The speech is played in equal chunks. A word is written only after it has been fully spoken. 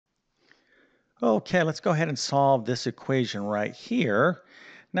Okay, let's go ahead and solve this equation right here.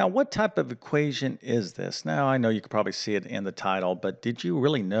 Now, what type of equation is this? Now, I know you could probably see it in the title, but did you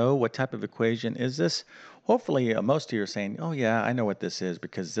really know what type of equation is this? Hopefully, most of you are saying, oh yeah, I know what this is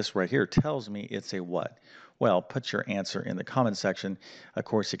because this right here tells me it's a what? Well, put your answer in the comment section. Of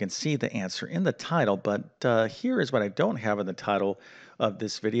course, you can see the answer in the title, but here is what I don't have in the title of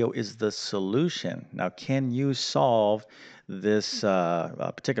this video is the solution. Now, can you solve this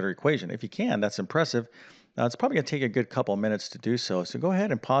particular equation? If you can, that's impressive. It's probably going to take a good couple of minutes to do so. So go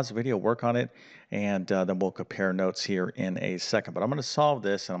ahead and pause the video, work on it, and then we'll compare notes here in a second. But I'm going to solve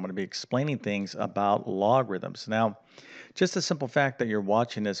this, and I'm going to be explaining things about logarithms. Now, just the simple fact that you're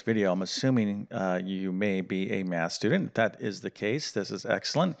watching this video, I'm assuming you may be a math student. If that is the case, this is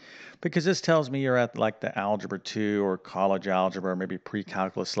excellent because this tells me you're at like the Algebra 2 or college algebra, or maybe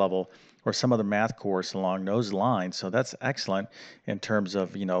pre-calculus level, or some other math course along those lines. So that's excellent in terms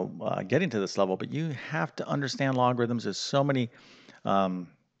of getting to this level. But you have to understand logarithms. There's so many um,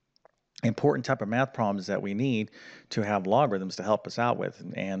 important type of math problems that we need to have logarithms to help us out with.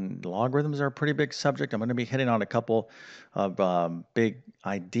 And logarithms are a pretty big subject. I'm going to be hitting on a couple of big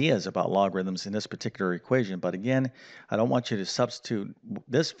ideas about logarithms in this particular equation. But again, I don't want you to substitute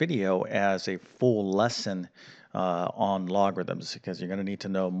this video as a full lesson on logarithms because you're going to need to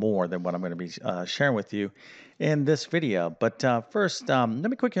know more than what I'm going to be sharing with you in this video. But first, let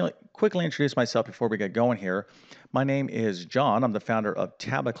me quickly introduce myself before we get going here. My name is John. I'm the founder of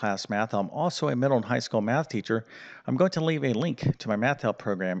TabletClass Math. I'm also a middle and high school math teacher. I'm going to leave a link to my math help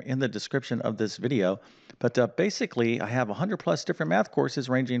program in the description of this video. But basically, I have 100 plus different math courses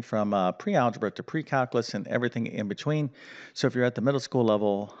ranging from pre-algebra to pre-calculus and everything in between. So if you're at the middle school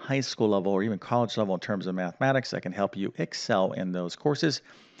level, high school level, or even college level in terms of mathematics, I can help you excel in those courses.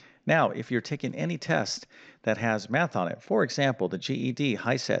 Now, if you're taking any test that has math on it, for example, the GED,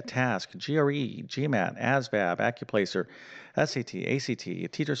 HiSET, TASC, GRE, GMAT, ASVAB, AccuPlacer, SAT,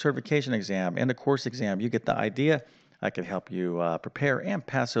 ACT, teacher certification exam, and a course exam, you get the idea. I can help you prepare and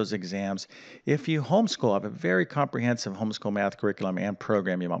pass those exams. If you homeschool, I have a very comprehensive homeschool math curriculum and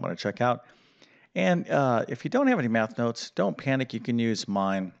program you might want to check out. And if you don't have any math notes, don't panic. You can use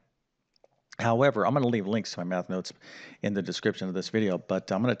mine. However, I'm going to leave links to my math notes in the description of this video,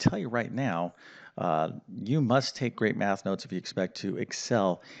 but I'm going to tell you right now, you must take great math notes if you expect to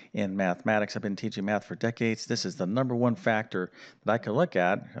excel in mathematics. I've been teaching math for decades. This is the number one factor that I can look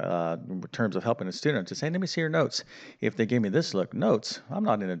at in terms of helping a student to say, let me see your notes. If they gave me this look, notes, I'm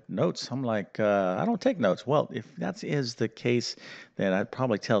not into notes. I'm like, I don't take notes. Well, if that is the case, then that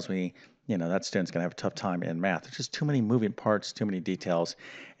probably tells me that student's going to have a tough time in math. There's just too many moving parts, too many details.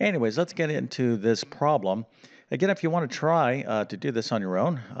 Anyways, let's get into this problem. Again, if you want to try to do this on your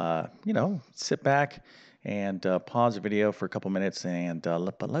own, sit back and pause the video for a couple minutes,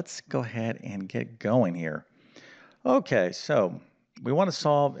 but let's go ahead and get going here. Okay, so we want to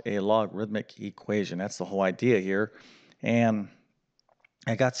solve a logarithmic equation. That's the whole idea here. And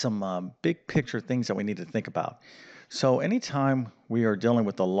I got some big picture things that we need to think about. So anytime we are dealing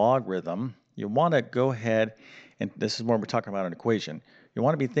with a logarithm, you want to go ahead, and this is where we're talking about an equation. You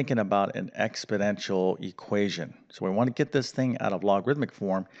want to be thinking about an exponential equation. So we want to get this thing out of logarithmic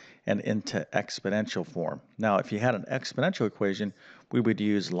form and into exponential form. Now, if you had an exponential equation, we would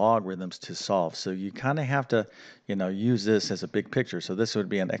use logarithms to solve. So you kind of have to, use this as a big picture. So this would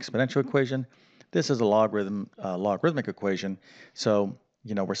be an exponential equation. This is a logarithmic equation. So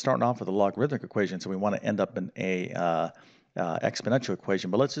we're starting off with a logarithmic equation, so we want to end up in a exponential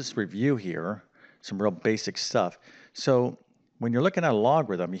equation. But let's just review here some real basic stuff. So when you're looking at a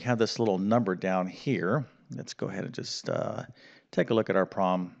logarithm, you have this little number down here. Let's go ahead and just take a look at our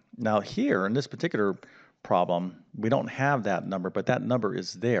problem. Now here, in this particular problem, we don't have that number, but that number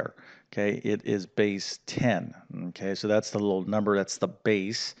is there. Okay, it is base 10. Okay, so that's the little number, that's the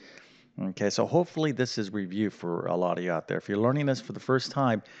base. Okay, so hopefully this is review for a lot of you out there. If you're learning this for the first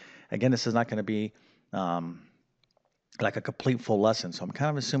time, again, this is not going to be like a complete full lesson. So I'm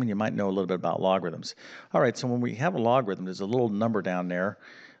kind of assuming you might know a little bit about logarithms. All right, so when we have a logarithm, there's a little number down there,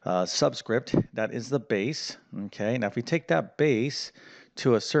 subscript, that is the base. Okay, now if we take that base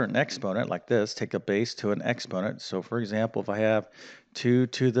to a certain exponent like this, take a base to an exponent. So for example, if I have 2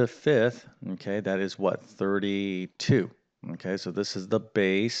 to the 5th, okay, that is what, 32. Okay, so this is the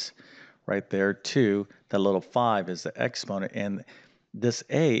base right there, 2. That little 5 is the exponent, and this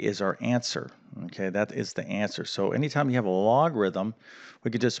a is our answer. Okay, that is the answer. So anytime you have a logarithm,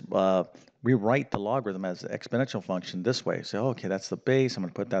 we could just rewrite the logarithm as an exponential function this way. So, okay, that's the base. I'm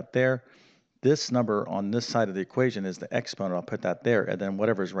going to put that there. This number on this side of the equation is the exponent. I'll put that there. And then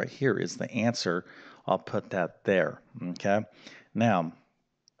whatever's right here is the answer. I'll put that there. Okay, now,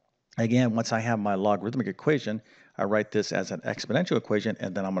 Again, once I have my logarithmic equation, I write this as an exponential equation,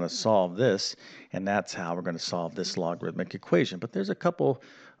 and then I'm going to solve this, and that's how we're going to solve this logarithmic equation. But there's a couple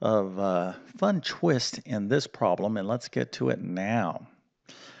of fun twists in this problem, and let's get to it now.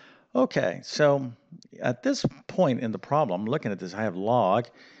 Okay, so at this point in the problem, looking at this, I have log.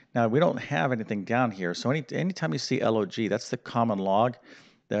 Now, we don't have anything down here, so anytime you see log, that's the common log.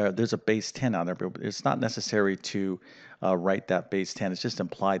 There's a base 10 on there, but it's not necessary to write that base 10. It's just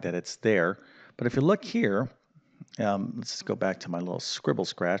implied that it's there. But if you look here, let's go back to my little scribble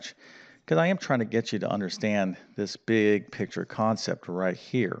scratch, because I am trying to get you to understand this big picture concept right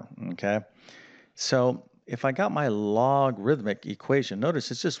here, okay? So if I got my logarithmic equation,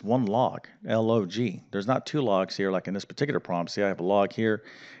 notice it's just one log, log. There's not two logs here like in this particular problem. See, I have a log here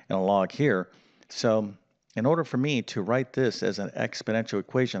and a log here. So in order for me to write this as an exponential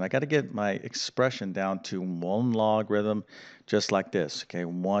equation, I got to get my expression down to one logarithm, just like this, okay?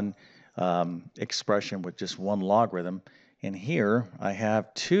 One expression with just one logarithm. And here I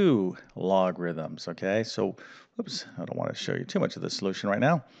have two logarithms, okay? So, oops, I don't want to show you too much of the solution right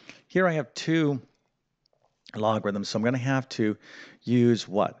now. Here I have two logarithms, so I'm going to have to use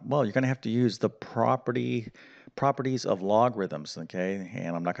what? Well, you're going to have to use the properties of logarithms, okay?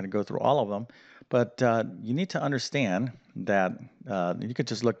 And I'm not going to go through all of them, but you need to understand that you could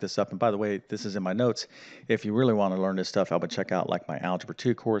just look this up. And by the way, this is in my notes. If you really want to learn this stuff, I would check out like my Algebra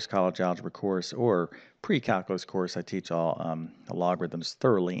 2 course, College Algebra course, or Pre-Calculus course. I teach all logarithms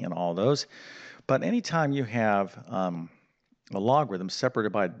thoroughly in all those. But anytime you have a logarithm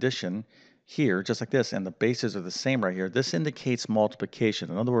separated by addition, here, just like this, and the bases are the same right here, this indicates multiplication.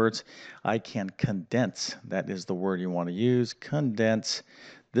 In other words, I can condense, that is the word you want to use, condense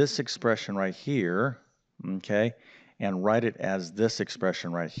this expression right here, okay, and write it as this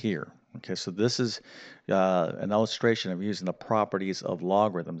expression right here. Okay, so this is an illustration of using the properties of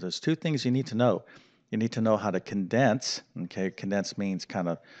logarithms. There's two things you need to know. You need to know how to condense, okay, condense means kind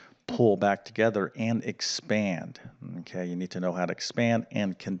of pull back together, and expand. Okay, you need to know how to expand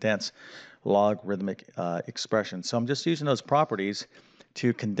and condense logarithmic expressions. So I'm just using those properties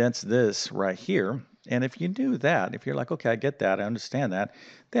to condense this right here. And if you do that, if you're like, okay, I get that, I understand that,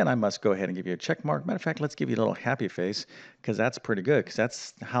 then I must go ahead and give you a check mark. Matter of fact, let's give you a little happy face, because that's pretty good, because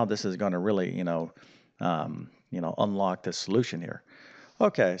that's how this is going to really, unlock the solution here.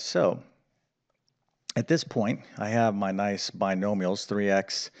 Okay, so at this point, I have my nice binomials,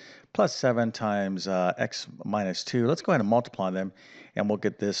 3x plus 7 times x minus 2. Let's go ahead and multiply them, and we'll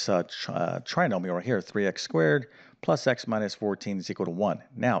get this trinomial right here, 3x squared plus x minus 14 is equal to 1.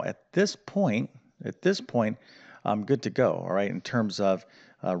 Now, at this point, I'm good to go, all right, in terms of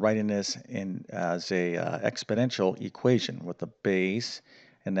writing this in as a exponential equation with a base,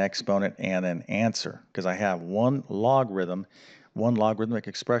 an exponent, and an answer, because I have one logarithmic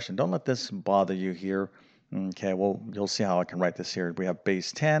expression. Don't let this bother you here. Okay, well, you'll see how I can write this here. We have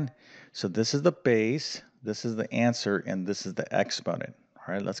base 10. So this is the base, this is the answer, and this is the exponent.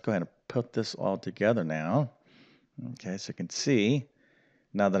 All right, let's go ahead and put this all together now. Okay, so you can see,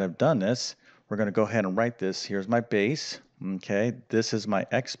 now that I've done this, we're going to go ahead and write this. Here's my base. Okay, this is my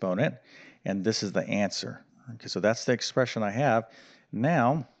exponent, and this is the answer. Okay, so that's the expression I have.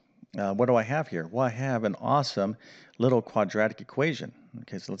 Now, what do I have here? Well, I have an awesome little quadratic equation.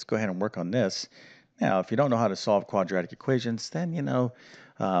 Okay, so let's go ahead and work on this. Now, if you don't know how to solve quadratic equations, then you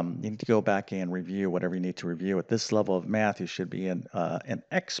need to go back and review whatever you need to review. At this level of math, you should be an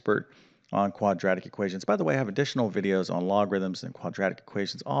expert on quadratic equations. By the way, I have additional videos on logarithms and quadratic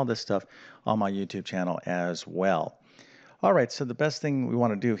equations, all this stuff on my YouTube channel as well. All right, so the best thing we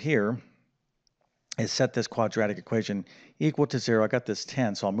want to do here is set this quadratic equation equal to 0. I got this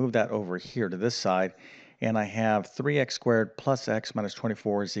 10, so I'll move that over here to this side, and I have 3x squared plus x minus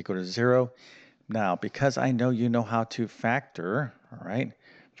 24 is equal to 0. Now, because I know you know how to factor, all right,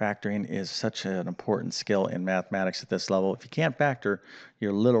 factoring is such an important skill in mathematics at this level. If you can't factor,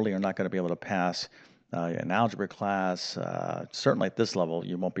 you literally are not going to be able to pass an algebra class. Certainly at this level,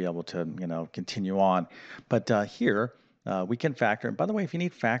 you won't be able to, continue on. But here, we can factor. And by the way, if you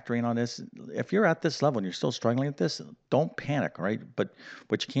need factoring on this, if you're at this level and you're still struggling at this, don't panic, all right? But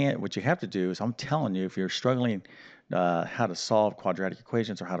what you have to do is, I'm telling you, if you're struggling how to solve quadratic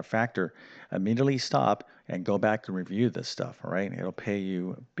equations or how to factor, immediately stop and go back and review this stuff, all right? It'll pay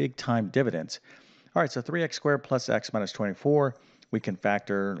you big time dividends. All right, so 3x squared plus x minus 24, we can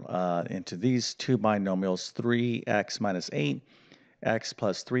factor into these two binomials, 3x minus 8, x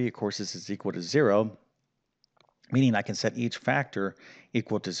plus 3, of course, this is equal to 0, meaning I can set each factor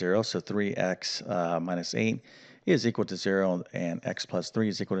equal to 0, so 3x minus 8 is equal to 0, and x plus 3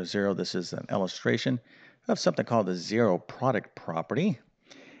 is equal to 0. This is an illustration of something called the zero product property.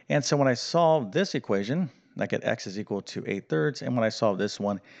 And so when I solve this equation, I get x is equal to 8/3. And when I solve this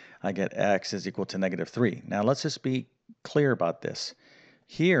one, I get x is equal to -3. Now let's just be clear about this.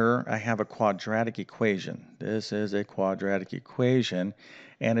 Here I have a quadratic equation. This is a quadratic equation,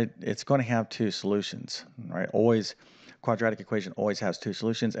 and it's going to have two solutions, right? Always, quadratic equation always has two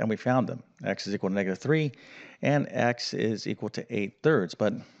solutions, and we found them. X is equal to -3, and x is equal to 8/3.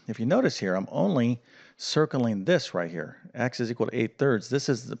 But if you notice here, I'm only circling this right here. X is equal to 8/3. This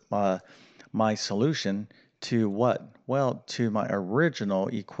is my solution to what? Well, to my original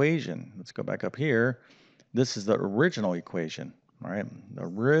equation. Let's go back up here. This is the original equation. All right, the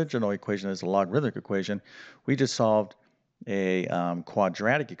original equation is a logarithmic equation. We just solved a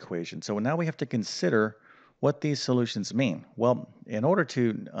quadratic equation. So now we have to consider what these solutions mean. Well, in order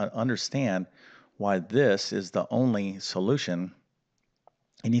to understand why this is the only solution,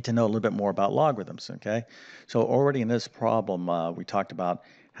 you need to know a little bit more about logarithms, okay? So already in this problem, we talked about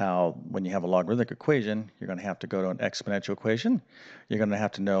how when you have a logarithmic equation, you're going to have to go to an exponential equation. You're going to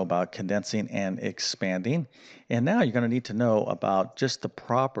have to know about condensing and expanding. And now you're going to need to know about just the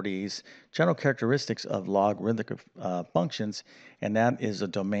properties, general characteristics of logarithmic functions, and that is a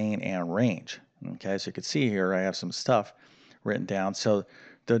domain and range. Okay, so you can see here I have some stuff written down. So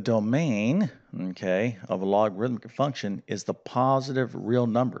the domain, okay, of a logarithmic function is the positive real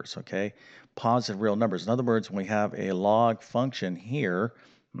numbers, okay? Positive real numbers. In other words, when we have a log function here,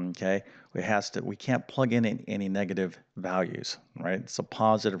 okay, we can't plug in any negative values, right? It's a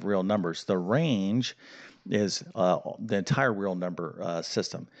positive real numbers. The range is the entire real number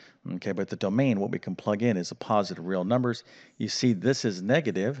system, okay? But the domain, what we can plug in is a positive real numbers. You see this is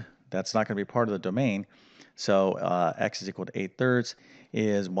negative. That's not going to be part of the domain. So x is equal to 8/3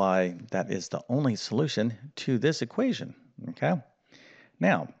 is why that is the only solution to this equation, okay?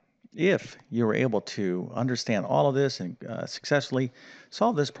 Now, if you were able to understand all of this and successfully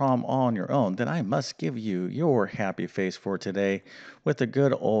solve this problem on your own, then I must give you your happy face for today with a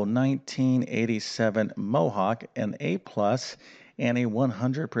good old 1987 Mohawk, an A+, and a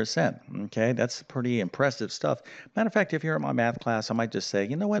 100%. Okay, that's pretty impressive stuff. Matter of fact, if you're in my math class, I might just say,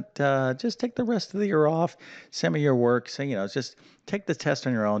 you know what, just take the rest of the year off, send me your work, say, just take the test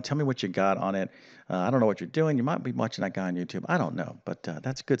on your own, tell me what you got on it. I don't know what you're doing. You might be watching that guy on YouTube. I don't know, but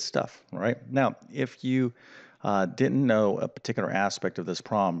that's good stuff, all right? Now, if you didn't know a particular aspect of this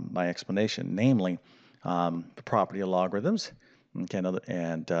problem, my explanation, namely the property of logarithms, okay, in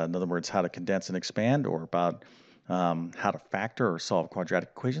other words, how to condense and expand, or about how to factor or solve quadratic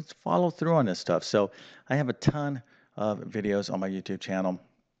equations, follow through on this stuff. So I have a ton of videos on my YouTube channel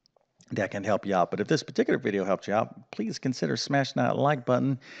that can help you out. But if this particular video helped you out, please consider smashing that like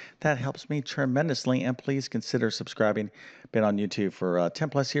button. That helps me tremendously. And please consider subscribing. Been on YouTube for 10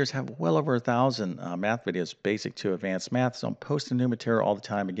 plus years, have well over 1,000 math videos, basic to advanced math. So I'm posting new material all the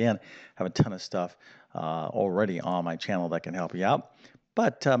time. Again, have a ton of stuff already on my channel that can help you out.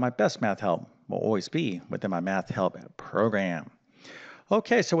 But my best math help will always be within my math help program.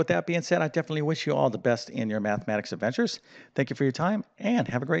 Okay, so with that being said, I definitely wish you all the best in your mathematics adventures. Thank you for your time and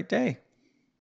have a great day.